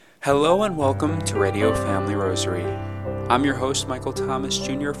Hello and welcome to Radio Family Rosary. I'm your host, Michael Thomas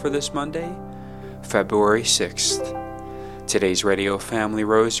Jr. for this Monday, February 6th. Today's Radio Family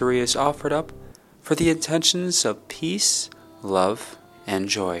Rosary is offered up for the intentions of peace, love, and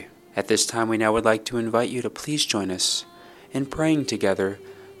joy. At this time, we now would like to invite you to please join us in praying together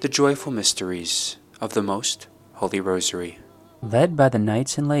the joyful mysteries of the Most Holy Rosary, led by the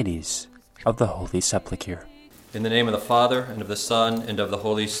Knights and Ladies of the Holy Sepulchre. In the name of the Father, and of the Son, and of the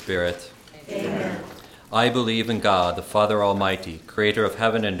Holy Spirit. Amen. I believe in God, the Father Almighty, creator of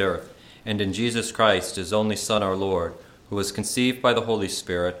heaven and earth, and in Jesus Christ, his only Son, our Lord, who was conceived by the Holy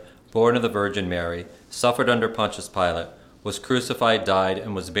Spirit, born of the Virgin Mary, suffered under Pontius Pilate, was crucified, died,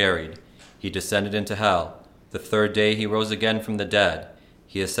 and was buried. He descended into hell. The third day he rose again from the dead.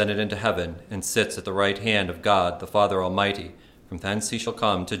 He ascended into heaven, and sits at the right hand of God, the Father Almighty. From thence he shall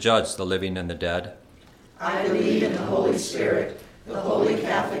come to judge the living and the dead. I believe in the Holy Spirit, the Holy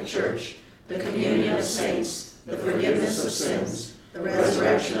Catholic Church, the communion of saints, the forgiveness of sins, the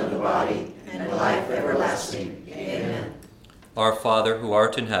resurrection of the body, and life everlasting. Amen. Our Father, who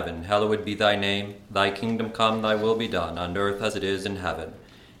art in heaven, hallowed be thy name. Thy kingdom come, thy will be done, on earth as it is in heaven.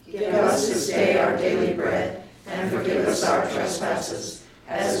 Give us this day our daily bread, and forgive us our trespasses,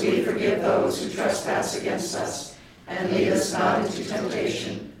 as we forgive those who trespass against us. And lead us not into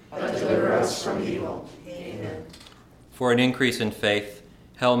temptation, but deliver us from evil. Amen. For an increase in faith,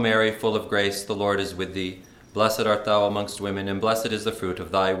 Hail Mary, full of grace, the Lord is with thee. Blessed art thou amongst women, and blessed is the fruit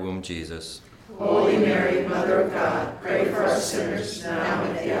of thy womb, Jesus. Holy Mary, Mother of God, pray for us sinners, now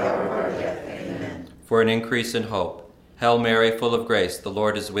and at the hour of our death. Amen. For an increase in hope, Hail Mary, full of grace, the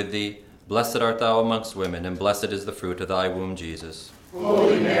Lord is with thee. Blessed art thou amongst women, and blessed is the fruit of thy womb, Jesus.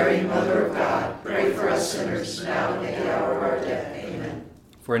 Holy Mary, Mother of God, pray for us sinners, now and at the hour of our death. Amen.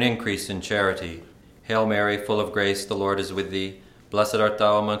 For an increase in charity, Hail Mary, full of grace, the Lord is with thee. Blessed art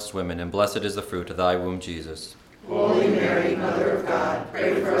thou amongst women, and blessed is the fruit of thy womb, Jesus. Holy Mary, Mother of God,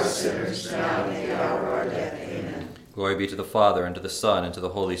 pray for us sinners, now and at the hour of our death. Amen. Glory be to the Father, and to the Son, and to the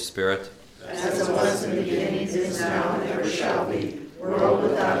Holy Spirit. As it was in the beginning, is now, and ever shall be, world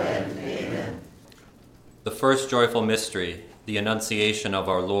without end. Amen. The first joyful mystery, the Annunciation of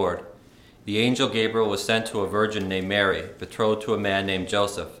our Lord. The angel Gabriel was sent to a virgin named Mary, betrothed to a man named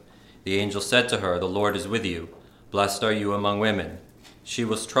Joseph. The angel said to her, "The Lord is with you. Blessed are you among women." She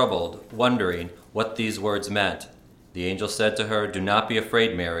was troubled, wondering what these words meant. The angel said to her, "Do not be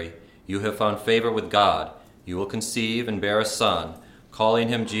afraid, Mary. You have found favor with God. You will conceive and bear a son, calling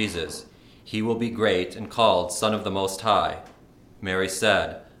him Jesus. He will be great and called Son of the Most High." Mary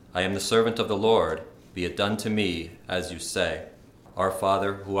said, "I am the servant of the Lord. Be it done to me as you say. Our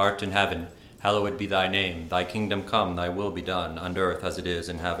Father, who art in heaven, hallowed be thy name. Thy kingdom come, thy will be done, on earth as it is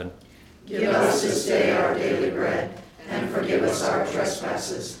in heaven. Give us this day our daily bread, and forgive us our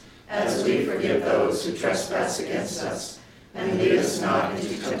trespasses, as we forgive those who trespass against us. And lead us not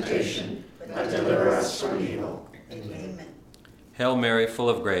into temptation, but deliver us from evil. Amen. Hail Mary, full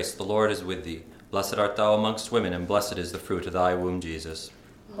of grace, the Lord is with thee. Blessed art thou amongst women, and blessed is the fruit of thy womb, Jesus.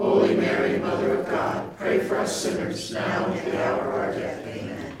 Holy Mary, Mother of God, pray for us sinners, now and at the hour of our death.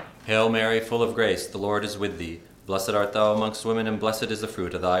 Amen. Hail Mary, full of grace, the Lord is with thee. Blessed art thou amongst women, and blessed is the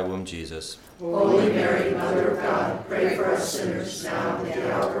fruit of thy womb, Jesus. Holy Mary, Mother of God, pray for us sinners, now and at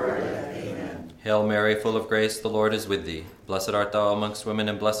the hour of our death. Amen. Hail Mary, full of grace, the Lord is with thee. Blessed art thou amongst women,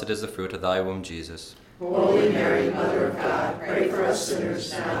 and blessed is the fruit of thy womb, Jesus. Holy Mary, Mother of God, pray for us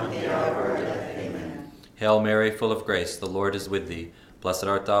sinners, now and at the hour of our death. Amen. Hail Mary, full of grace, the Lord is with thee. Blessed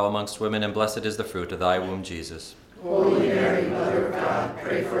art thou amongst women, and blessed is the fruit of thy womb, Jesus. Holy Mary, Mother of God,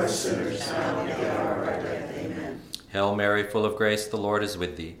 pray for us sinners, now and at the hour of our death. Amen. Hail Mary, full of grace, the Lord is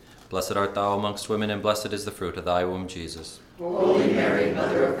with thee. Blessed art thou amongst women, and blessed is the fruit of thy womb, Jesus. Holy Mary,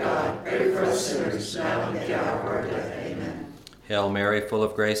 Mother of God, pray for us sinners, now and at the hour of our death. Amen. Hail Mary, full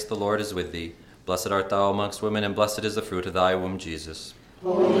of grace, the Lord is with thee. Blessed art thou amongst women, and blessed is the fruit of thy womb, Jesus.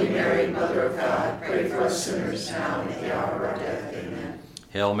 Holy Mary, Mother of God, pray for us sinners, now and at the hour of our death. Amen.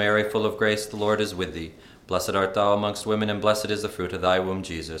 Hail Mary, full of grace, the Lord is with thee. Blessed art thou amongst women, and blessed is the fruit of thy womb,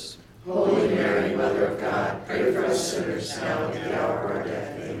 Jesus. Holy Mary, Mother of God, pray for us sinners, now and at the hour of our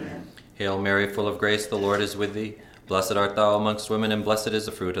death. Amen. Hail Mary, full of grace, the Lord is with thee. Blessed art thou amongst women, and blessed is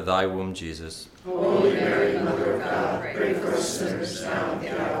the fruit of thy womb, Jesus. Holy Mary, Mother of God, pray for us sinners, now and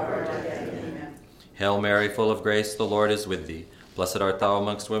at the hour of our death. Amen. Hail Mary, full of grace, the Lord is with thee. Blessed art thou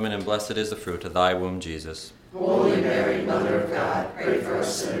amongst women, and blessed is the fruit of thy womb, Jesus. Holy Mary, Mother of God, pray for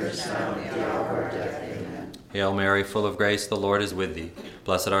us sinners, now and at the hour of our death. Amen. Hail Mary, full of grace, the Lord is with thee.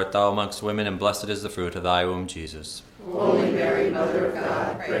 Blessed art thou amongst women, and blessed is the fruit of thy womb, Jesus. Holy Mary, Mother of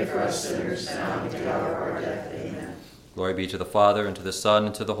God, pray for us sinners, now and at the hour of our death. Amen. Glory be to the Father, and to the Son,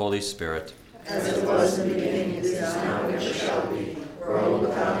 and to the Holy Spirit. As it was in the beginning, is now, and ever shall be, world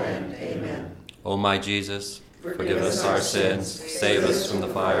without end. Amen. O my Jesus, forgive us our sins, save us from the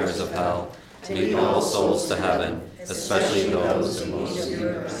fires of hell, lead all souls to heaven, especially those in most need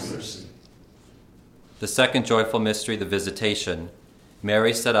of mercy. The second joyful mystery, the Visitation.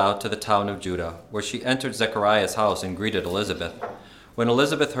 Mary set out to the town of Judah, where she entered Zechariah's house and greeted Elizabeth. When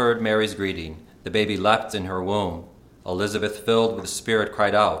Elizabeth heard Mary's greeting, the baby leapt in her womb. Elizabeth, filled with the Spirit,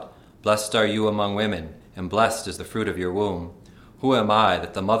 cried out, "Blessed are you among women, and blessed is the fruit of your womb. Who am I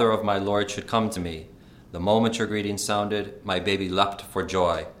that the mother of my Lord should come to me? The moment your greeting sounded, my baby leapt for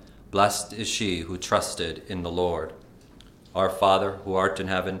joy. Blessed is she who trusted in the Lord." Our Father, who art in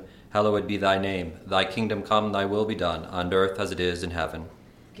heaven, hallowed be thy name. Thy kingdom come, thy will be done, on earth as it is in heaven.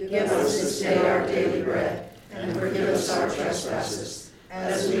 Give us this day our daily bread, and forgive us our trespasses,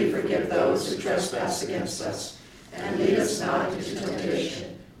 as we forgive those who trespass against us. And lead us not into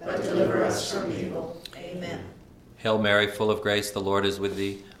temptation, but deliver us from evil. Amen. Hail Mary, full of grace, the Lord is with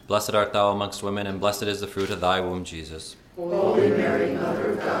thee. Blessed art thou amongst women, and blessed is the fruit of thy womb, Jesus. Holy Mary,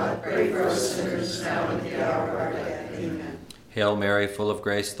 Mother of God, pray for us sinners now and at the hour of our death. Amen. Hail Mary, full of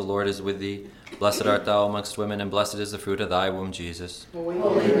grace, the Lord is with thee. Blessed art thou amongst women, and blessed is the fruit of thy womb, Jesus.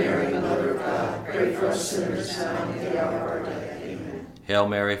 Holy Mary, Mother of God, pray for us sinners now and at the hour of our death. Amen. Hail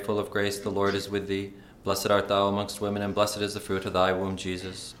Mary, full of grace, the Lord is with thee. Blessed art thou amongst women, and blessed is the fruit of thy womb,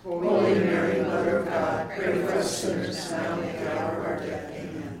 Jesus. Holy Mary, Mother of God, pray for us sinners now and at the hour of our death.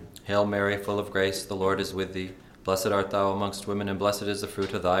 Amen. Hail Mary, full of grace, the Lord is with thee. Blessed art thou amongst women, and blessed is the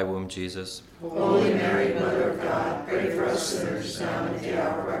fruit of thy womb, Jesus. Holy Mary, Mother of God, pray for us sinners now and at the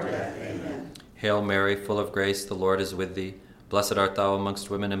hour of our death. Amen. Hail Mary, full of grace, the Lord is with thee. Blessed art thou amongst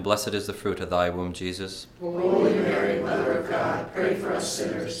women, and blessed is the fruit of thy womb, Jesus. Holy Mary, Mother of God, pray for us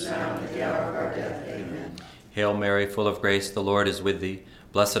sinners now and at the hour of our death. Amen. Hail Mary, full of grace, the Lord is with thee.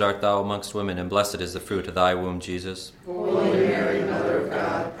 Blessed art thou amongst women, and blessed is the fruit of thy womb, Jesus. Holy Mary, Mother of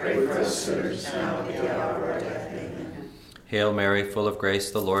God, pray for us sinners now and at the hour of our death. Amen. Hail Mary, full of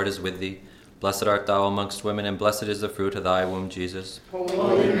grace, the Lord is with thee. Blessed art thou amongst women, and blessed is the fruit of thy womb, Jesus.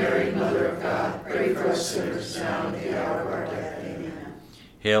 Holy Mary, Mother of God, pray for us sinners now and at the hour of our death. Amen.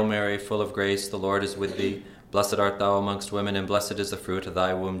 Hail Mary, full of grace, the Lord is with thee. Blessed art thou amongst women, and blessed is the fruit of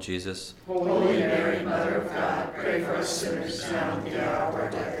thy womb, Jesus. Holy Mary, Mother of God, pray for us sinners now and at the hour of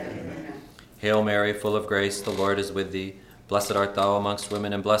our death. Amen. Hail Mary, full of grace, the Lord is with thee. Blessed art thou amongst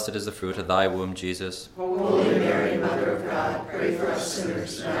women, and blessed is the fruit of thy womb, Jesus. Holy Mary, Mother of God, pray for us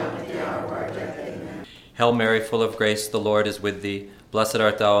sinners now and at the hour of our death. Amen. Hail Mary, full of grace, the Lord is with thee. Blessed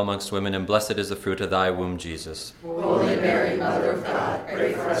art thou amongst women, and blessed is the fruit of thy womb, Jesus. Holy Mary, Mother of God,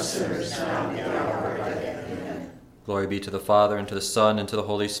 pray for us sinners now and at the hour of our death. Amen. Glory be to the Father, and to the Son, and to the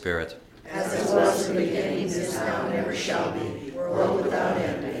Holy Spirit. As it was in the beginning, is now, and ever shall be, world without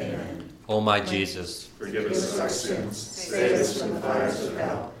end. Amen. O my Jesus, Forgive us our sins, save us from the fires of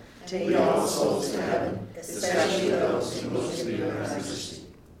hell, lead all souls to heaven, especially those who most need your mercy.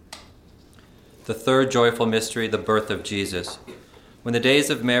 the third joyful mystery, the birth of Jesus. When the days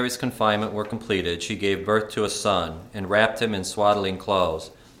of Mary's confinement were completed, she gave birth to a son, and wrapped him in swaddling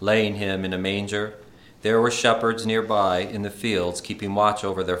clothes, laying him in a manger. There were shepherds nearby in the fields, keeping watch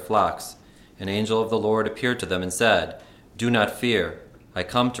over their flocks. An angel of the Lord appeared to them and said, "Do not fear. I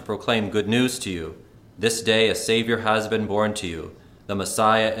come to proclaim good news to you. This day a Savior has been born to you, the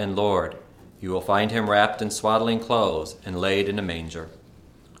Messiah and Lord. You will find him wrapped in swaddling clothes and laid in a manger."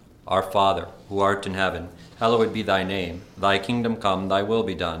 Our Father, who art in heaven, hallowed be thy name. Thy kingdom come, thy will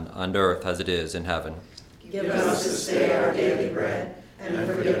be done, on earth as it is in heaven. Give us this day our daily bread, and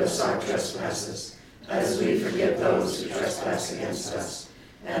forgive us our trespasses, as we forgive those who trespass against us.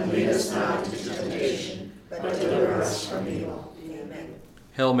 And lead us not into temptation, but deliver us from evil. Amen.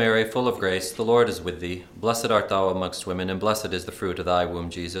 Hail Mary, full of grace, the Lord is with thee. Blessed art thou amongst women, and blessed is the fruit of thy womb,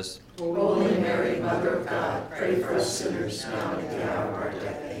 Jesus. Holy Mary, Mother of God, pray for us sinners now and at the hour of our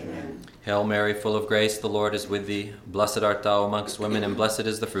death. Amen. Hail Mary, full of grace, the Lord is with thee. Blessed art thou amongst women, and blessed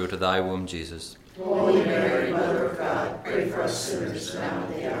is the fruit of thy womb, Jesus. Holy Mary, Mother of God, pray for us sinners now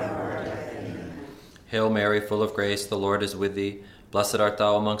and at the hour of our death. Amen. Hail Mary, full of grace, the Lord is with thee. Blessed art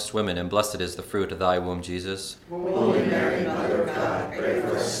thou amongst women, and blessed is the fruit of thy womb, Jesus. Holy Mary, Mother of God, pray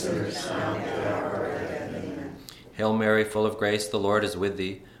for us sinners now and at the hour of our death. Amen. Hail Mary, full of grace, the Lord is with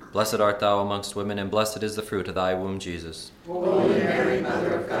thee. Blessed art thou amongst women, and blessed is the fruit of thy womb, Jesus. Holy Mary,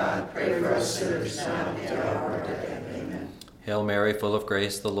 Mother of God, pray for us sinners now and at the hour of our death. Amen. Hail Mary, full of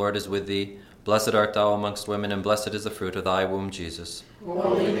grace, the Lord is with thee. Blessed art thou amongst women, and blessed is the fruit of thy womb, Jesus.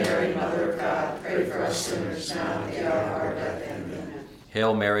 Holy Mary, Mother of God, pray for us sinners now and at the hour of our death. Amen.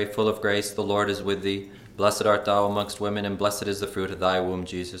 Hail Mary, full of grace, the Lord is with thee. Blessed art thou amongst women, and blessed is the fruit of thy womb,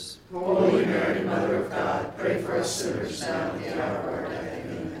 Jesus. Holy Mary, Mother of God, pray for us sinners now and at the hour of our death.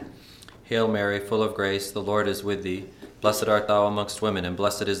 Amen. Hail Mary, full of grace, the Lord is with thee. Blessed art thou amongst women, and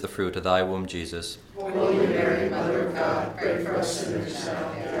blessed is the fruit of thy womb, Jesus. Holy Mary, Mother of God, pray for us sinners now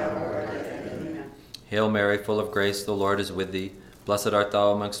and at the hour of our death. Amen. Hail Mary, full of grace, the Lord is with thee. Blessed art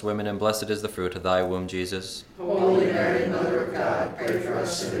thou amongst women, and blessed is the fruit of thy womb, Jesus. Holy Mary, Mother of God, pray for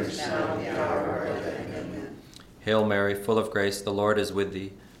us sinners now and at the hour of our death. Amen. Hail Mary, full of grace, the Lord is with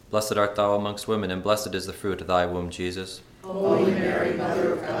thee. Blessed art thou amongst women, and blessed is the fruit of thy womb, Jesus. Holy Mary,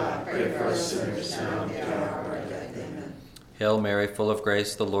 Mother of God, pray for us sinners now and at the hour of our death. Amen. Hail Mary, full of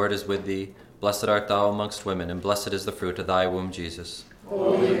grace, the Lord is with thee. Blessed art thou amongst women, and blessed is the fruit of thy womb, Jesus.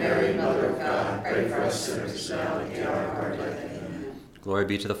 Holy Mary, Mother of God, pray for us sinners now and at the hour of our death. Amen. Glory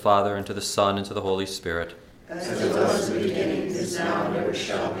be to the Father, and to the Son, and to the Holy Spirit. As it was in the beginning, is now, and ever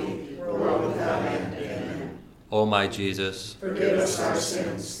shall be, world without end. Amen. O my Jesus, Forgive us our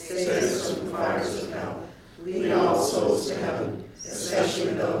sins, save us from the fires of hell. Lead all souls to heaven,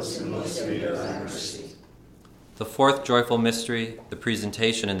 especially those in most need of thy mercy. the fourth joyful mystery, the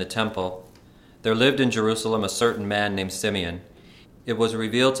presentation in the temple. There lived in Jerusalem a certain man named Simeon. It was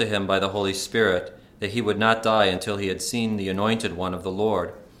revealed to him by the Holy Spirit that he would not die until he had seen the Anointed One of the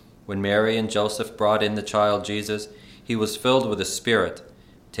Lord. When Mary and Joseph brought in the child Jesus, he was filled with the Spirit,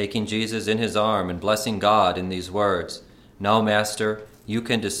 taking Jesus in his arm and blessing God in these words, "Now, Master, you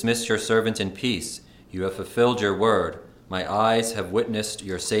can dismiss your servant in peace. You have fulfilled your word. My eyes have witnessed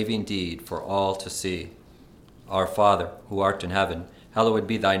your saving deed for all to see. Our Father, who art in heaven, hallowed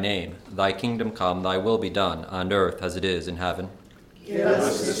be thy name. Thy kingdom come, thy will be done, on earth as it is in heaven. Give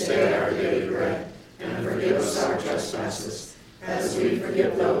us this day our daily bread, and forgive us our trespasses, as we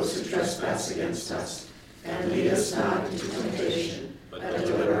forgive those who trespass against us. And lead us not into temptation, but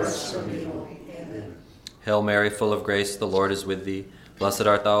deliver us from evil. Amen. Hail Mary, full of grace, the Lord is with thee. Blessed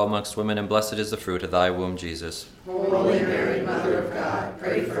art thou amongst women, and blessed is the fruit of thy womb, Jesus. Holy Mary, Mother of God,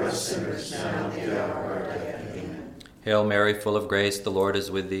 pray for us sinners now and at the hour of our death. Amen. Hail Mary, full of grace, the Lord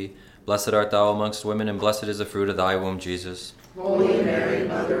is with thee. Blessed art thou amongst women, and blessed is the fruit of thy womb, Jesus. Holy Mary,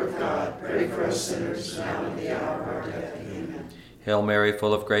 Mother of God, pray for us sinners now and at the hour of our death. Amen. Hail Mary,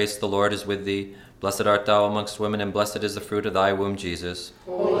 full of grace, the Lord is with thee. Blessed art thou amongst women, and blessed is the fruit of thy womb, Jesus.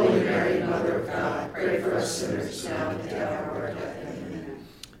 Holy Mary, Mother of God, pray for us sinners now and at the hour of our death. Amen.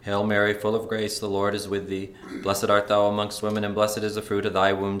 Hail Mary, full of grace, the Lord is with thee. Blessed art thou amongst women, and blessed is the fruit of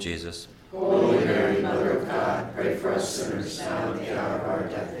thy womb, Jesus. Holy Mary, Mother of God, pray for us sinners now and at the hour of our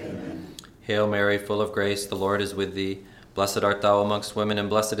death. Amen. Hail Mary, full of grace, the Lord is with thee. Blessed art thou amongst women, and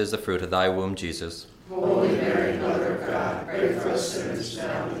blessed is the fruit of thy womb, Jesus. Holy Mary, Mother of God, pray for us sinners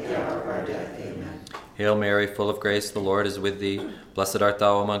now and at the hour of our death. Amen. Hail Mary, full of grace, the Lord is with thee. Blessed art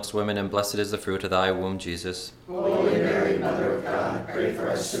thou amongst women, and blessed is the fruit of thy womb, Jesus. Holy Mary, Mother of God, pray for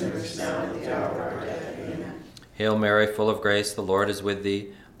us sinners now and at the hour of our death. Amen. Hail Mary, full of grace, the Lord is with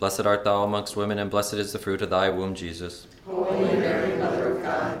thee. Blessed art thou amongst women, and blessed is the fruit of thy womb, Jesus. Holy Mary, Mother of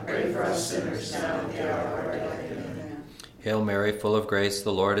God, pray for us sinners now and at the hour of our death. Amen. Hail Mary, full of grace,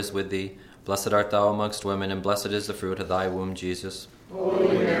 the Lord is with thee. Blessed art thou amongst women, and blessed is the fruit of thy womb, Jesus.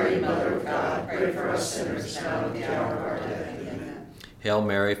 Holy Mary, Mother of God, pray for us sinners now and at the hour of our death. Amen. Hail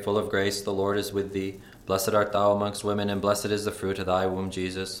Mary, full of grace, the Lord is with thee. Blessed art thou amongst women, and blessed is the fruit of thy womb,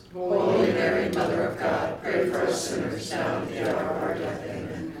 Jesus. Holy Mary, Mother of God, pray for us sinners now and at the hour of our death.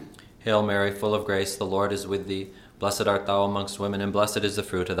 Amen. Hail Mary, full of grace, the Lord is with thee. Blessed art thou amongst women, and blessed is the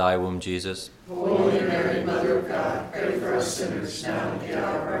fruit of thy womb, Jesus. Holy Mary, Mother of God, pray for us sinners now and at the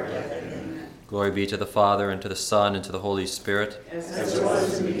hour of our death. Amen. Glory be to the Father, and to the Son, and to the Holy Spirit. As it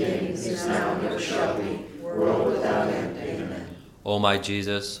was in the beginning, is now, and ever shall be, world without end. Amen. O my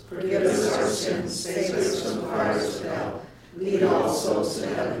Jesus, Forgive us our sins, save us from the fires of hell. Lead all souls to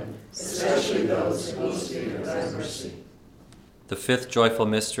heaven, especially those in most need of thy mercy. the fifth joyful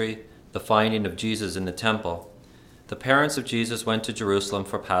mystery, the finding of Jesus in the temple. The parents of Jesus went to Jerusalem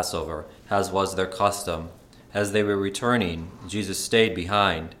for Passover, as was their custom. As they were returning, Jesus stayed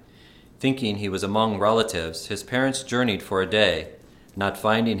behind. Thinking he was among relatives, his parents journeyed for a day. Not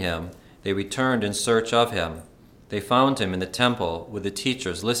finding him, they returned in search of him. They found him in the temple with the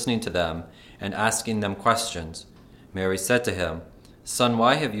teachers listening to them and asking them questions. Mary said to him, "Son,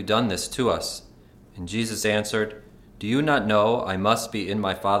 why have you done this to us?" And Jesus answered, "Do you not know I must be in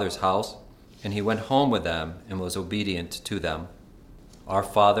my Father's house?" And he went home with them and was obedient to them. Our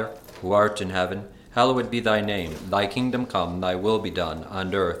Father, who art in heaven, hallowed be thy name. Thy kingdom come, thy will be done,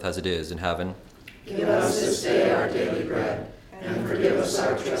 on earth as it is in heaven. Give us this day our daily bread, and forgive us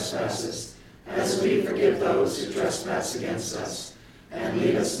our trespasses, as we forgive those who trespass against us. And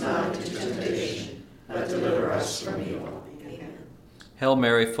lead us not into temptation, but deliver us from evil. Hail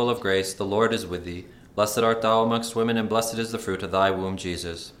Mary, full of grace, the Lord is with thee. Blessed art thou amongst women, and blessed is the fruit of thy womb,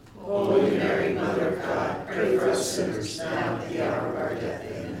 Jesus. Holy Mary, Mother of God, pray for us sinners now and at the hour of our death.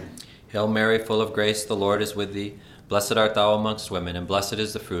 Amen. Hail Mary, full of grace, the Lord is with thee. Blessed art thou amongst women, and blessed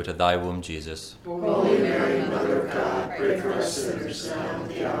is the fruit of thy womb, Jesus. Holy Mary, Mother of God, pray for us sinners now and at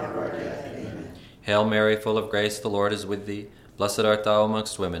the hour of our death. Amen. Hail Mary, full of grace, the Lord is with thee. Blessed art thou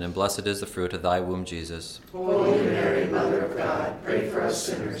amongst women, and blessed is the fruit of thy womb, Jesus. Holy Mary, Mother of God, pray for us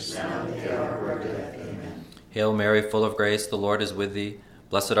sinners now and at the hour of our death. Amen. Hail Mary, full of grace, the Lord is with thee.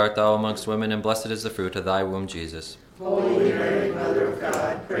 Blessed art thou amongst women, and blessed is the fruit of thy womb, Jesus. Holy Mary, Mother of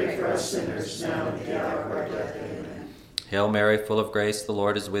God, pray for us sinners now and at the hour of our death. Amen. Hail Mary, full of grace, the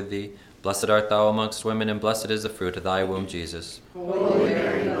Lord is with thee. Blessed art thou amongst women, and blessed is the fruit of thy womb, Jesus. Holy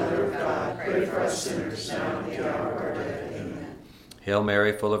Mary, Mother of God, pray for us sinners now and at the hour of our death. Amen. Hail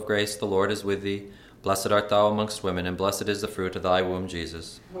Mary, full of grace, the Lord is with thee. Blessed art thou amongst women, and blessed is the fruit of thy womb,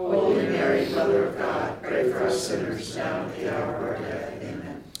 Jesus. Holy Mary, Mother of God, pray for us sinners now and at the hour of our death.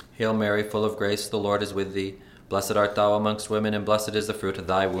 Amen. Hail Mary, full of grace, the Lord is with thee. Blessed art thou amongst women, and blessed is the fruit of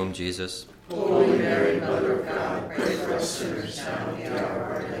thy womb, Jesus. Holy Mary, Mother of God, pray for us sinners now and at the hour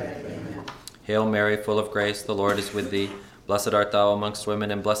of our death. Amen. Hail Mary, full of grace, the Lord is with thee. Blessed art thou amongst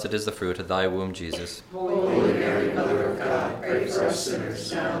women, and blessed is the fruit of thy womb, Jesus. Holy Mary, Mother of God, pray for us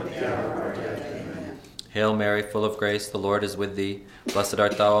sinners now and at the hour of our death. Amen. Hail Mary, full of grace, the Lord is with thee. Blessed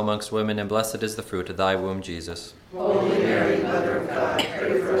art thou amongst women, and blessed is the fruit of thy womb, Jesus. Holy Mary, Mother of God,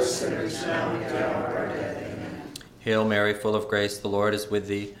 pray for us sinners now and at the hour of our death. Amen. Hail Mary, full of grace, the Lord is with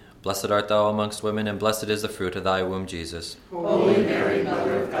thee. Blessed art thou amongst women, and blessed is the fruit of thy womb, Jesus. Holy Mary,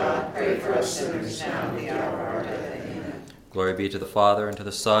 Mother of God, pray for us sinners now and at the hour of our death. Amen. Glory be to the Father, and to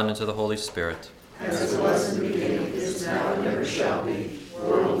the Son, and to the Holy Spirit. As it was in the beginning, is now, and ever shall be,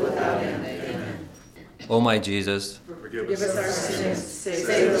 world without end. Amen. O my Jesus, Forgive us our sins,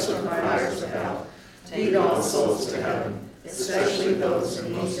 save us from the fires of hell, lead all souls to heaven, especially those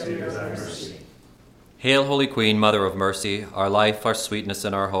in most need of thy mercy. Hail, Holy Queen, Mother of Mercy, our life, our sweetness,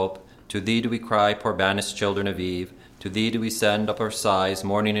 and our hope. To thee do we cry, poor banished children of Eve. To thee do we send up our sighs,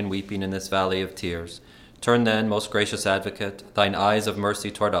 mourning and weeping in this valley of tears. Turn then, most gracious Advocate, thine eyes of mercy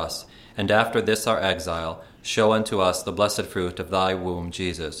toward us, and after this our exile, show unto us the blessed fruit of thy womb,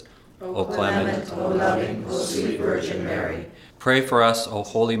 Jesus. O clement, O loving, O sweet Virgin Mary, pray for us, O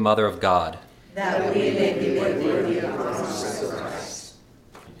Holy Mother of God. that we may be made worthy of the promises of Christ.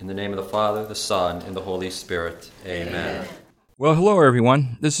 In the name of the Father, the Son, and the Holy Spirit. Amen. Well, hello,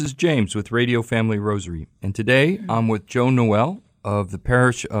 everyone. This is James with Radio Family Rosary, and today I'm with Joan Noel of the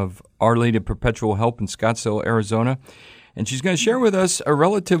parish of Our Lady of Perpetual Help in Scottsdale, Arizona, and she's going to share with us a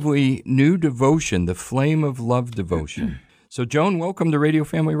relatively new devotion, the Flame of Love devotion. So, Joan, welcome to Radio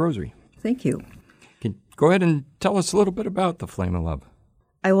Family Rosary. Thank you. Go ahead and tell us a little bit about the Flame of Love.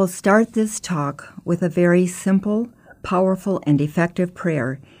 I will start this talk with a very simple, powerful, and effective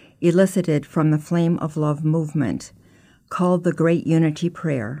prayer elicited from the Flame of Love movement, called the Great Unity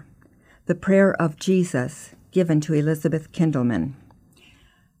Prayer, the prayer of Jesus given to Elizabeth Kindleman.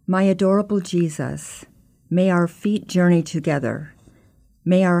 My adorable Jesus, may our feet journey together.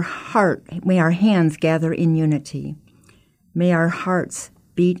 May our hands gather in unity. May our hearts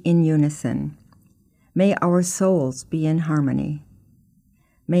beat in unison. May our souls be in harmony.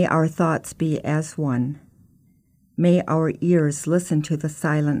 May our thoughts be as one. May our ears listen to the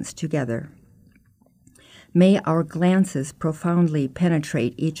silence together. May our glances profoundly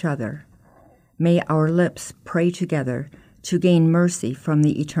penetrate each other. May our lips pray together to gain mercy from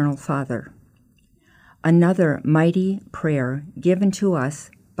the Eternal Father. Another mighty prayer given to us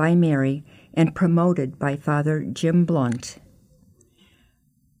by Mary and promoted by Father Jim Blunt.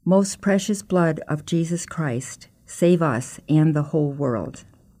 Most precious blood of Jesus Christ, save us and the whole world.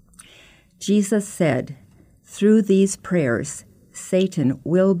 Jesus said, through these prayers, Satan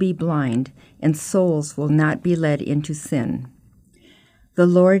will be blind and souls will not be led into sin. The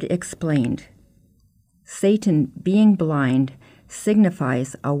Lord explained, Satan being blind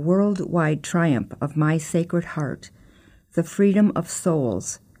signifies a worldwide triumph of my Sacred Heart, the freedom of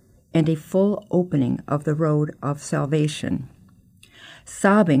souls, and a full opening of the road of salvation.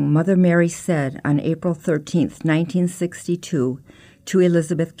 Sobbing, Mother Mary said on April 13, 1962, to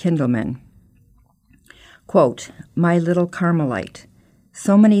Elizabeth Kindleman, quote, my little Carmelite,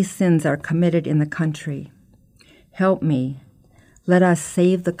 so many sins are committed in the country. Help me. Let us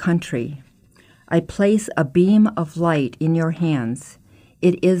save the country. I place a beam of light in your hands.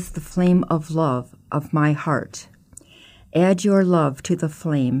 It is the flame of love of my heart. Add your love to the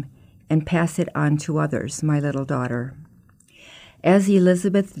flame and pass it on to others, my little daughter. As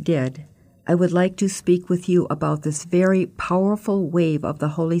Elizabeth did, I would like to speak with you about this very powerful wave of the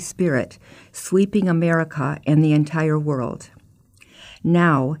Holy Spirit sweeping America and the entire world.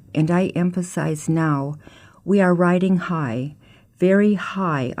 Now, and I emphasize now, we are riding high, very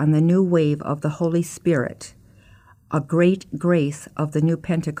high on the new wave of the Holy Spirit, a great grace of the new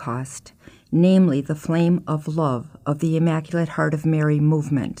Pentecost, namely the flame of love of the Immaculate Heart of Mary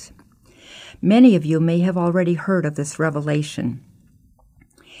movement. Many of you may have already heard of this revelation.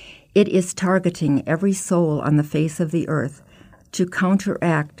 It is targeting every soul on the face of the earth to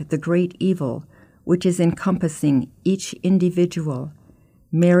counteract the great evil which is encompassing each individual,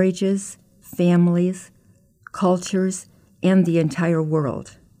 marriages, families, cultures, and the entire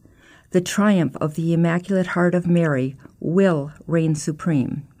world. The triumph of the Immaculate Heart of Mary will reign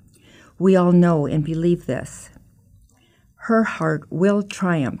supreme. We all know and believe this. Her heart will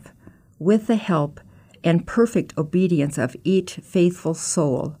triumph with the help and perfect obedience of each faithful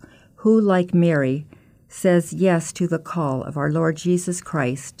soul who, like Mary, says yes to the call of our Lord Jesus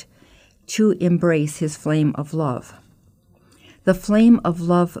Christ to embrace his flame of love. The Flame of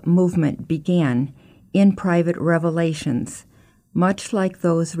Love movement began in private revelations, much like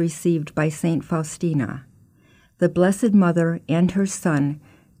those received by Saint Faustina. The Blessed Mother and her son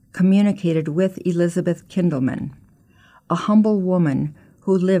communicated with Elizabeth Kindelman, a humble woman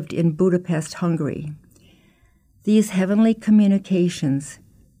who lived in Budapest, Hungary. These heavenly communications,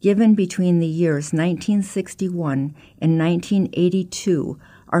 given between the years 1961 and 1982,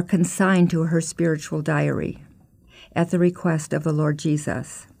 are consigned to her spiritual diary at the request of the Lord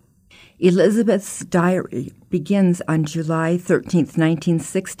Jesus. Elizabeth's diary begins on July 13,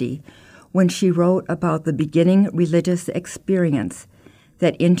 1960, when she wrote about the beginning religious experience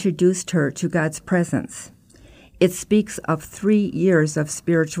that introduced her to God's presence. It speaks of 3 years of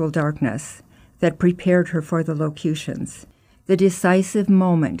spiritual darkness that prepared her for the locutions. The decisive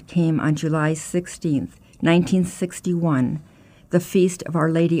moment came on July 16, 1961, the feast of Our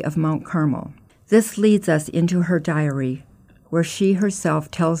Lady of Mount Carmel. This leads us into her diary, where she herself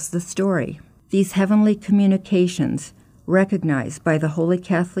tells the story. These heavenly communications, recognized by the Holy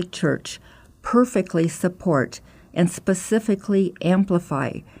Catholic Church, perfectly support and specifically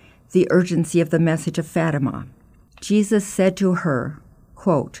amplify the urgency of the message of Fatima. Jesus said to her,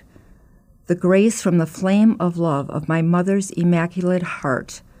 quote, "The grace from the flame of love of my mother's Immaculate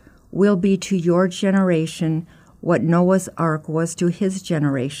Heart will be to your generation what Noah's Ark was to his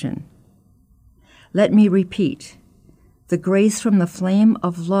generation." Let me repeat. The grace from the flame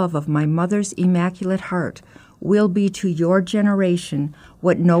of love of my mother's Immaculate Heart will be to your generation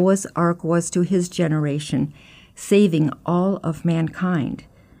what Noah's Ark was to his generation, saving all of mankind.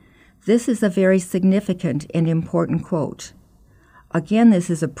 This is a very significant and important quote. Again, this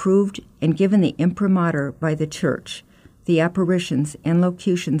is approved and given the imprimatur by the Church, the apparitions and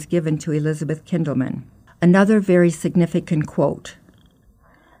locutions given to Elizabeth Kindelman. Another very significant quote.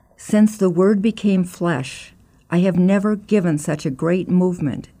 "Since the Word became flesh, I have never given such a great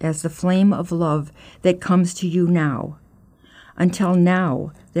movement as the flame of love that comes to you now. Until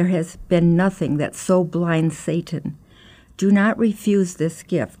now, there has been nothing that so blinds Satan. Do not refuse this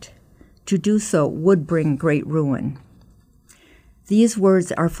gift. To do so would bring great ruin." These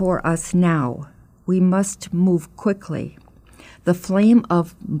words are for us now. We must move quickly. The Flame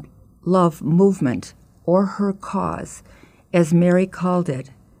of Love movement, or her cause, as Mary called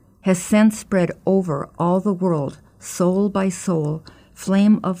it, has since spread over all the world, soul by soul,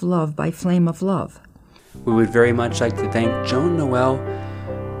 flame of love by flame of love. We would very much like to thank Joan Noel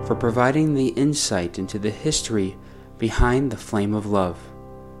for providing the insight into the history behind the Flame of Love.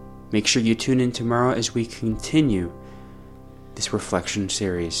 Make sure you tune in tomorrow as we continue this reflection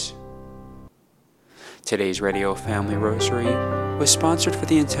series. Today's Radio Family Rosary was sponsored for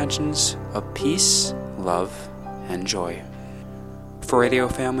the intentions of peace, love, and joy. For Radio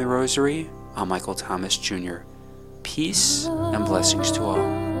Family Rosary, I'm Michael Thomas Jr. Peace and blessings to all.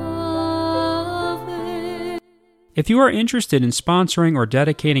 If you are interested in sponsoring or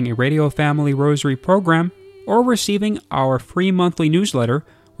dedicating a Radio Family Rosary program, or receiving our free monthly newsletter,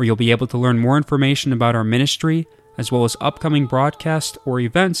 where you'll be able to learn more information about our ministry, as well as upcoming broadcasts or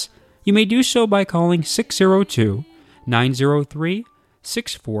events, you may do so by calling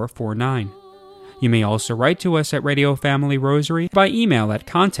 602-903-6449. You may also write to us at Radio Family Rosary by email at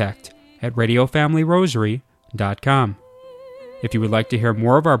contact@radiofamilyrosary.com. If you would like to hear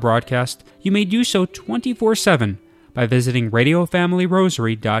more of our broadcast, you may do so 24/7 by visiting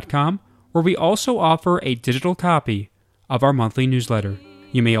radiofamilyrosary.com, where we also offer a digital copy of our monthly newsletter.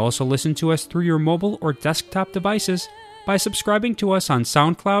 You may also listen to us through your mobile or desktop devices by subscribing to us on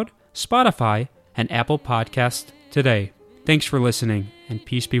SoundCloud, Spotify, and Apple Podcasts today. Thanks for listening, and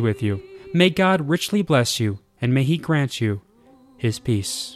peace be with you. May God richly bless you, and may He grant you His peace.